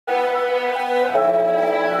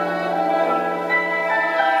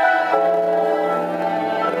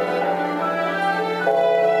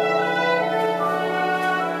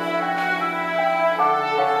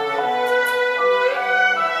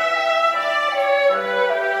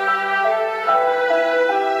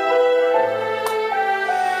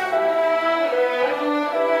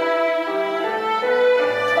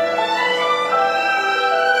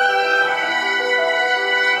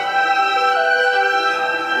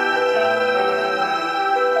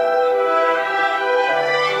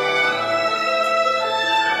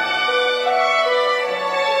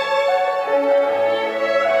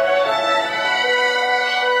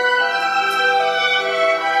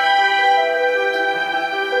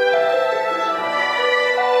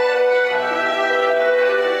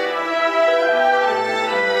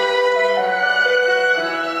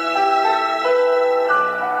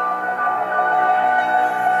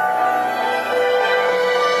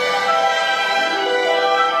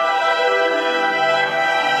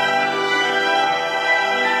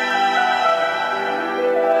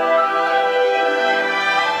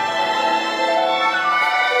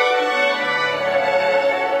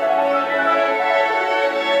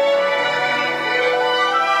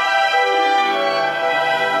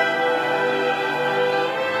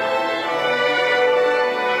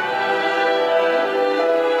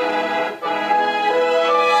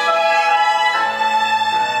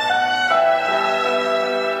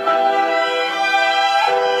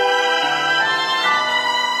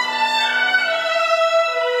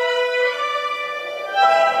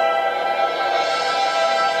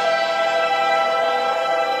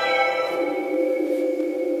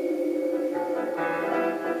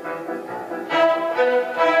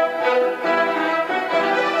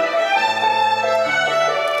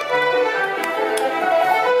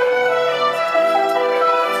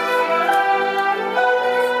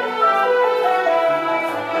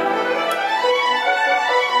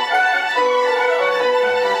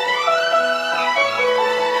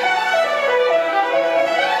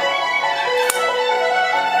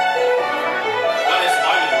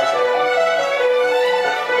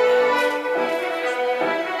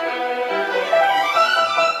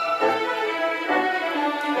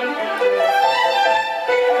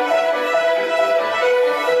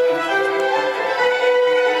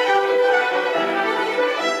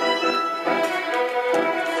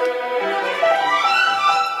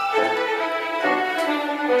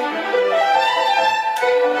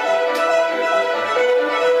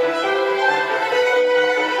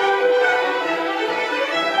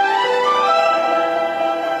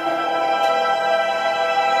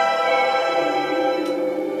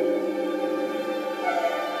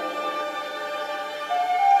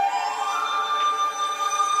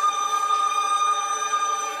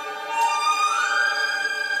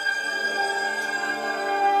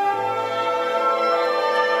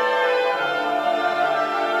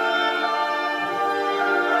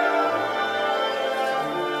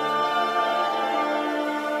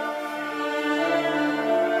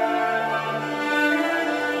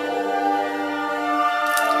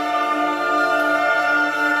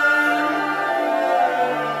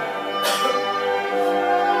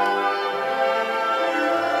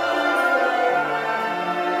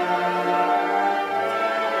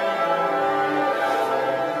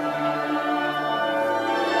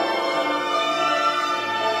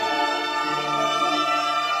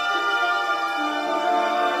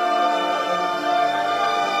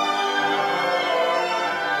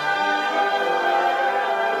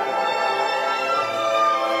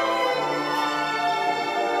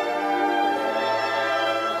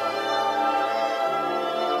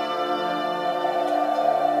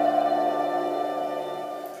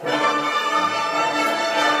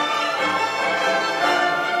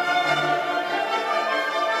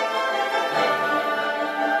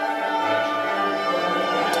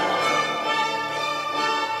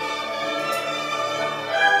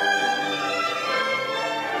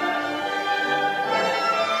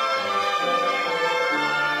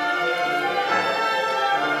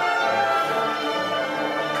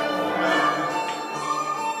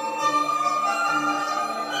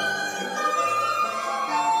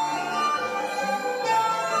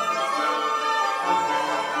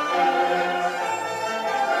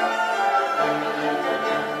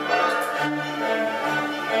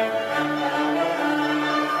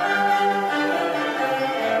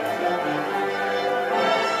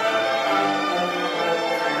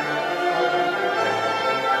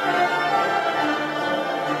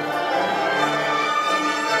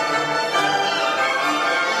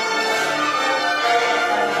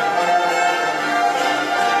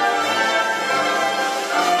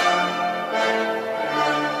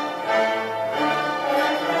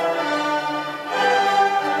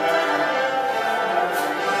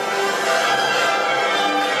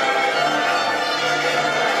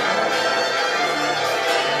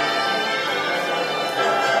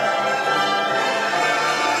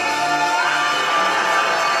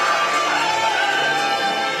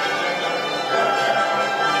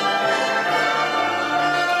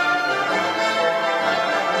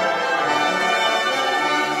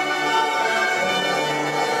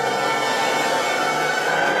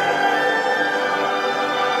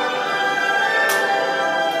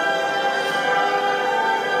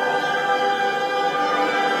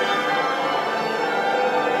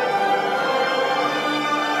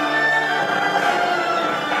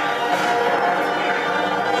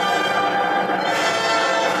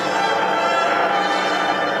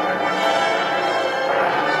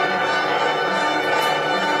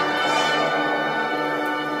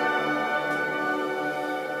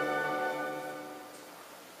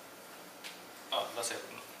that's it.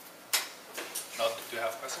 Now, do you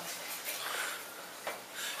have questions?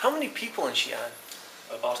 How many people in Xi'an?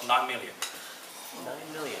 About 9 million. 9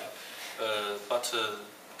 million. But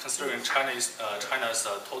considering China's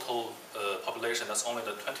total population, that's only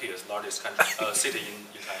the 20th largest city in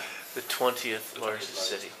China. The 20th largest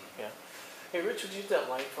city. Yeah. Hey, Rich, would you use that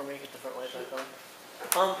light for me? Get the front light back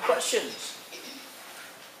on. Questions?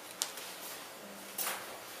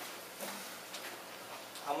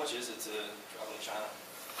 How much is it to travel to China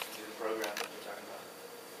and do the program that you're talking about?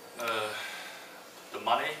 The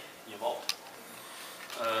money involved.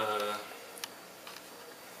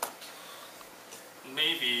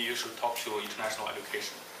 Maybe you should talk to international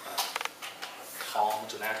education. Tom,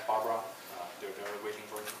 Jeanette, Barbara, they're waiting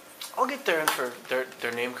for you. I'll get their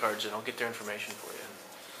name cards and I'll get their information for you.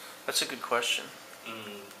 That's a good question.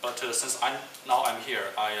 But since I'm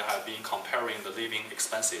here, I have been comparing the living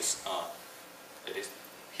expenses. It is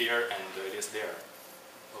here and it is there.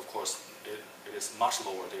 Of course, it is much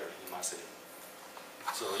lower there in my city.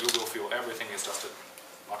 So you will feel everything is just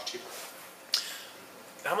much cheaper.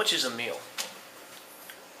 How much is a meal?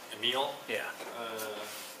 A meal? Yeah. Let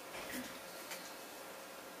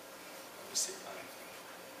me see.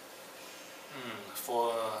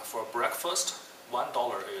 For breakfast,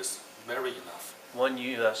 $1 is very enough. $1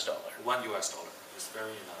 US. $1 US is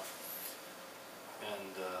very enough.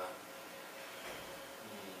 And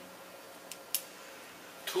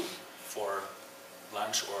 2 for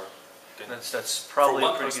lunch or dinner. That's probably a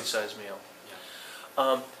pretty person. good sized meal.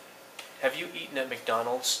 Yeah. Have you eaten at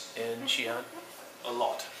McDonald's in Xi'an? A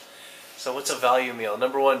lot. So what's a value meal?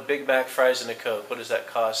 Number one, Big Mac, fries, and a Coke. What does that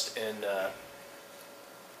cost in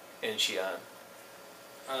Xi'an?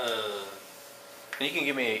 And you can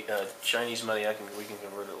give me Chinese money. We can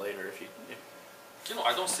convert it later if you. You know,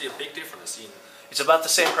 I don't see a big difference in. It's about the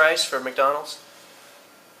same price for McDonald's.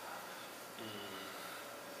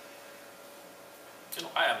 You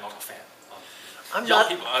know, I am not a fan. I'm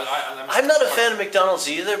I'm not a fan of McDonald's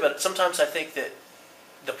either, but sometimes I think that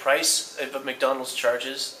the price of McDonald's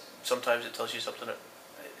charges, sometimes it tells you something.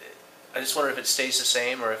 I just wonder if it stays the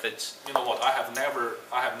same or if it's. You know what? I have never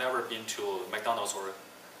been to McDonald's or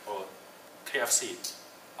KFC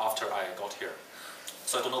after I got here,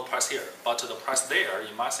 so I don't know the price here. But the price there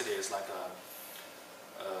in my city is like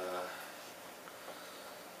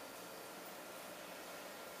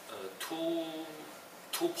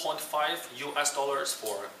 $2.5 US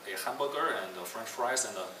for a hamburger and French fries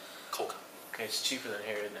and a Coke. Okay, it's cheaper than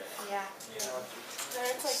here, isn't it? Yeah. Yeah. There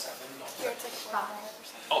it's like, here it's like $5 or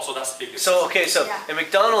something. Oh, so that's big. So okay, so Yeah. and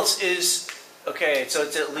McDonald's is okay. So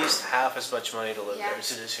it's at least half as much money to live Yeah. there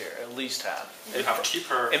as it is here. At least half. You have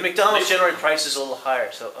cheaper. And McDonald's labor. generally prices a little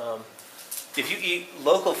higher. So if you eat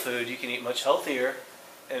local food, you can eat much healthier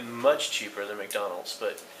and much cheaper than McDonald's.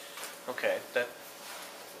 But okay,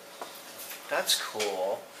 that's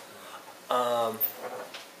cool.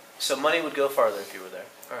 So money would go farther if you were there.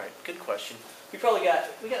 All right, good question. We got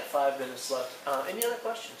 5 minutes left. Any other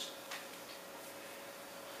questions?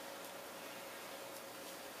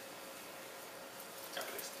 Yeah,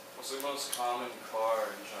 please. What's the most common car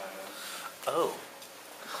in China? Oh,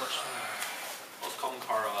 good question. Most common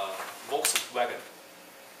car, Volkswagen.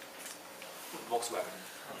 Volkswagen.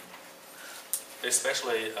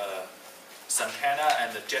 Especially Santana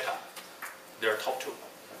and Jetta. They're top 2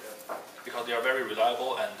 because they are very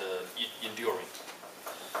reliable and enduring.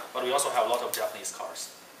 But we also have a lot of Japanese cars.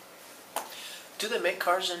 Do they make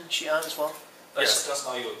cars in Xi'an as well? Yes, just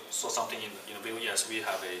now you saw something in the video. Yes, we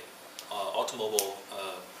have a automobile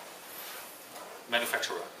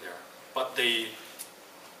manufacturer there, but they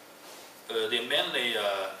mainly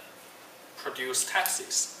produce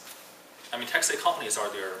taxis. I mean, taxi companies are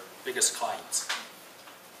their biggest clients.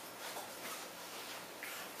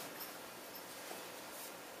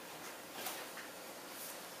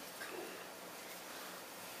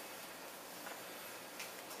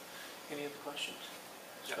 Any other questions?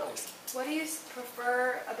 Yeah, Spell. please. What do you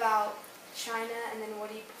prefer about China, and then what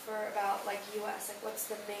do you prefer about like U.S.? Like, what's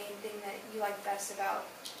the main thing that you like best about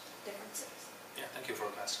differences? Yeah, thank you for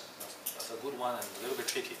the question. That's a good one and a little bit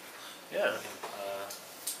tricky. Yeah.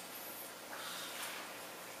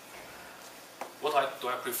 Do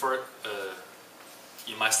I prefer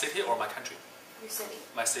in my city or my country? Your city.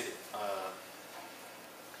 My city.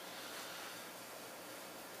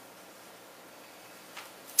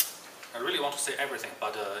 I really want to say everything,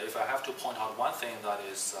 but if I have to point out one thing, that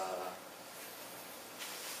is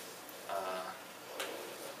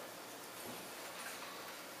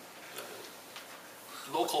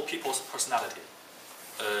local people's personality.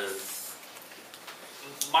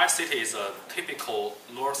 My city is a typical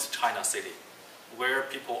North China city, where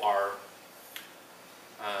people are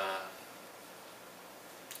I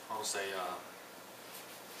would say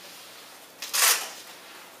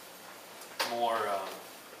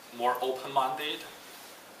more open-minded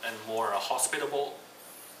and more hospitable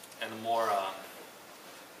and more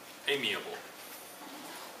amiable.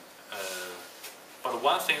 But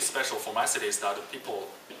one thing special for my city is that people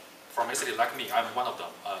from my city like me, I'm one of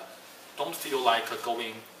them, don't feel like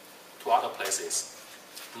going to other places.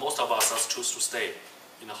 Most of us just choose to stay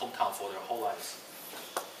in the hometown for their whole lives.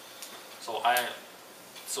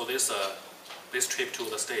 So this trip to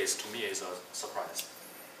the States to me is a surprise.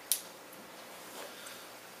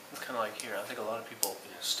 Kind of like here. I think a lot of people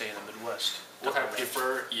stay in the Midwest. What I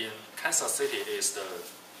prefer in Kansas City is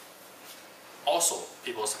also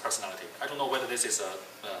people's personality. I don't know whether this is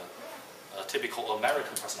a typical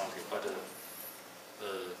American personality, but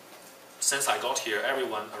since I got here,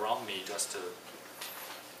 everyone around me just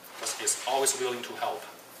is always willing to help.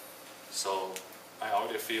 So I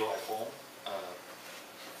already feel at home.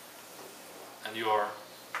 And your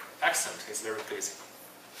accent is very pleasing,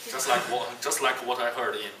 just like what I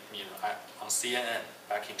heard on CNN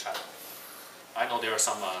back in China. I know there are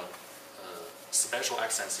some special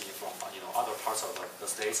accents from other parts of the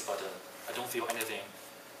states, but I don't feel anything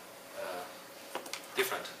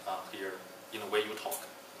different here in the way you talk.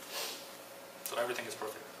 So everything is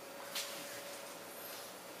perfect.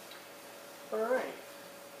 All right.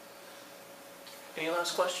 Any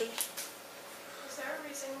last questions? Is there a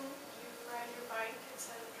reason you ride your bike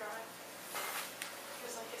instead of drive?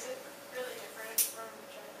 Because is it really different from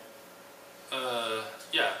China?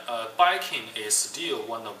 Biking is still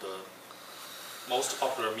one of the most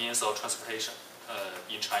popular means of transportation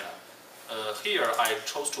in China. Here, I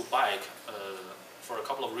chose to bike for a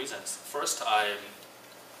couple of reasons. First, I'm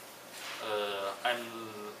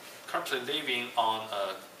currently living on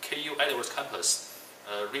KU Edwards campus,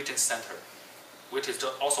 Regent Center, which is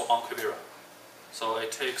also on Quivira. So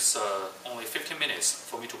it takes only 15 minutes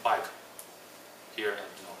for me to bike here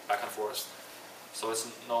and back and forth. So it's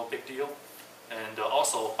no big deal. And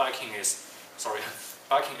also biking is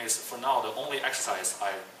for now the only exercise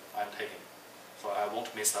I'm taking. So I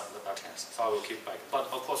won't miss that chance. So I will keep biking.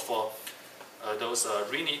 But of course for those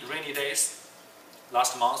rainy days,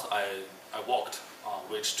 last month I walked,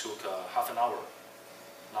 which took half an hour.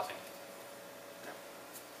 Nothing.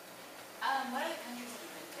 What other countries have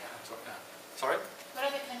you been to? Sorry? What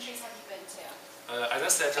other countries have you been to? As I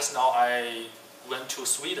said just now, I went to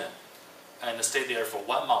Sweden and stayed there for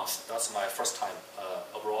 1 month. That's my first time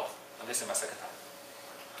abroad, and this is my second time.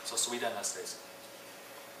 So Sweden and States.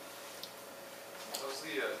 How's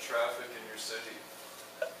the traffic in your city?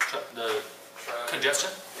 The Traffic,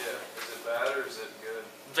 congestion? Yeah, is it bad or is it good?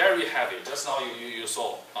 Very heavy. Just now you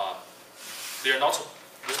saw. They were not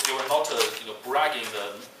bragging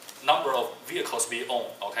the number of vehicles we own.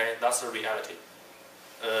 Okay, that's the reality.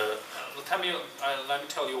 Let me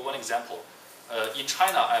tell you one example. In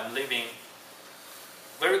China, I'm living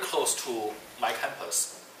very close to my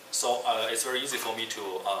campus, so it's very easy for me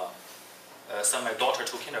to send my daughter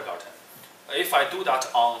to kindergarten. If I do that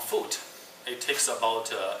on foot, it takes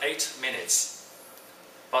about 8 minutes.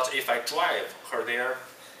 But if I drive her there,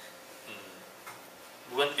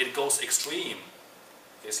 when it goes extreme,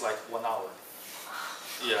 it's like 1 hour.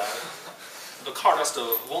 Yeah, the car just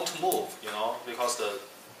won't move, because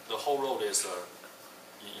the whole road is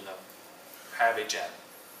in a heavy jam.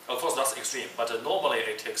 Of course, that's extreme, but normally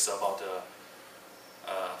it takes about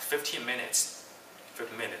 15 minutes.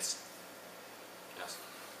 15 minutes. Yes.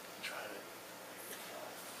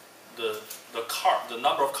 The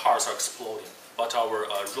number of cars are exploding, but our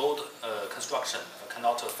road construction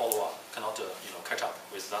cannot follow up, cannot catch up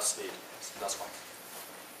with that speed. That's why.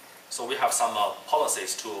 So we have some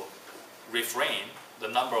policies to refrain the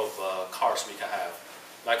number of cars we can have.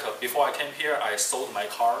 Like before I came here, I sold my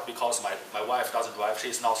car because my wife doesn't drive.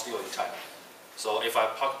 She's now still in China. So if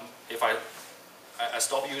I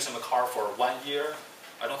stop using the car for 1 year,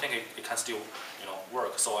 I don't think it can still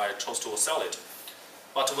work. So I chose to sell it.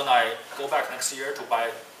 But when I go back next year to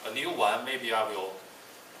buy a new one, maybe I will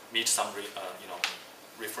meet some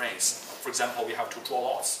refrains. For example, we have to draw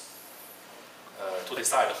lots to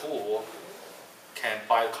decide who can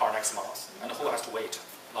buy the car next month and who has to wait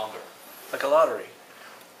longer. Like a lottery.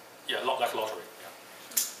 Yeah, like lottery. Yeah.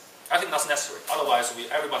 I think that's necessary. Otherwise,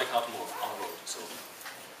 everybody cannot move on the road. So.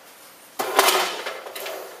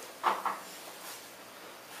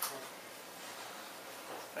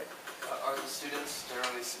 Are the students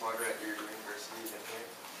generally smarter at your university than here?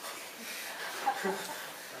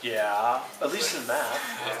 Yeah, at least in math.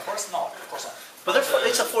 Of course not. Of course not. But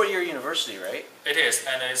it's a 4-year university, right? It is,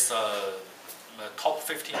 and it's top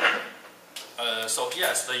 15 So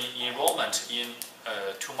yes, the enrollment in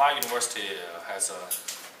to my university has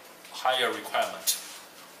a higher requirement.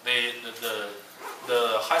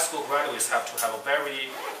 The high school graduates have to have a very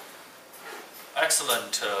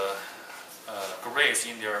excellent grades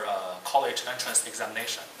in their college entrance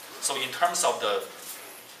examination. So in terms of the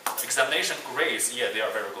examination grades, yeah, they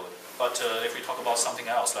are very good. But if we talk about something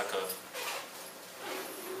else like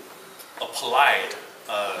applied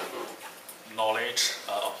knowledge,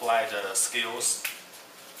 applied skills,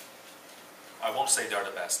 I won't say they are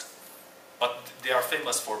the best. But they are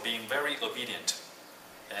famous for being very obedient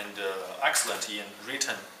and excellent in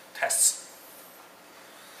written tests.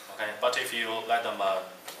 Okay, but if you let them,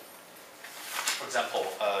 for example,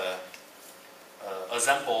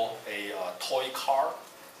 assemble a toy car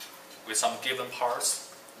with some given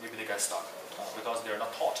parts, maybe they get stuck because they are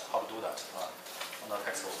not taught how to do that on the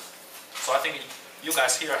textbook. So I think you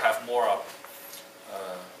guys here have more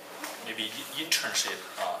maybe internship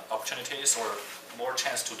opportunities or more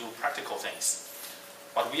chance to do practical things.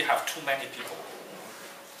 But we have too many people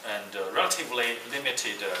and relatively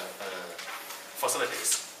limited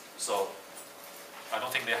facilities. So I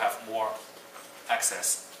don't think they have more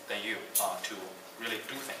access than you to really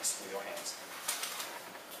do things with your hands.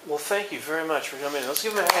 Well, thank you very much for coming in. Let's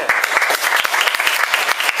give them a hand.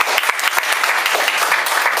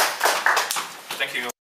 Thank you.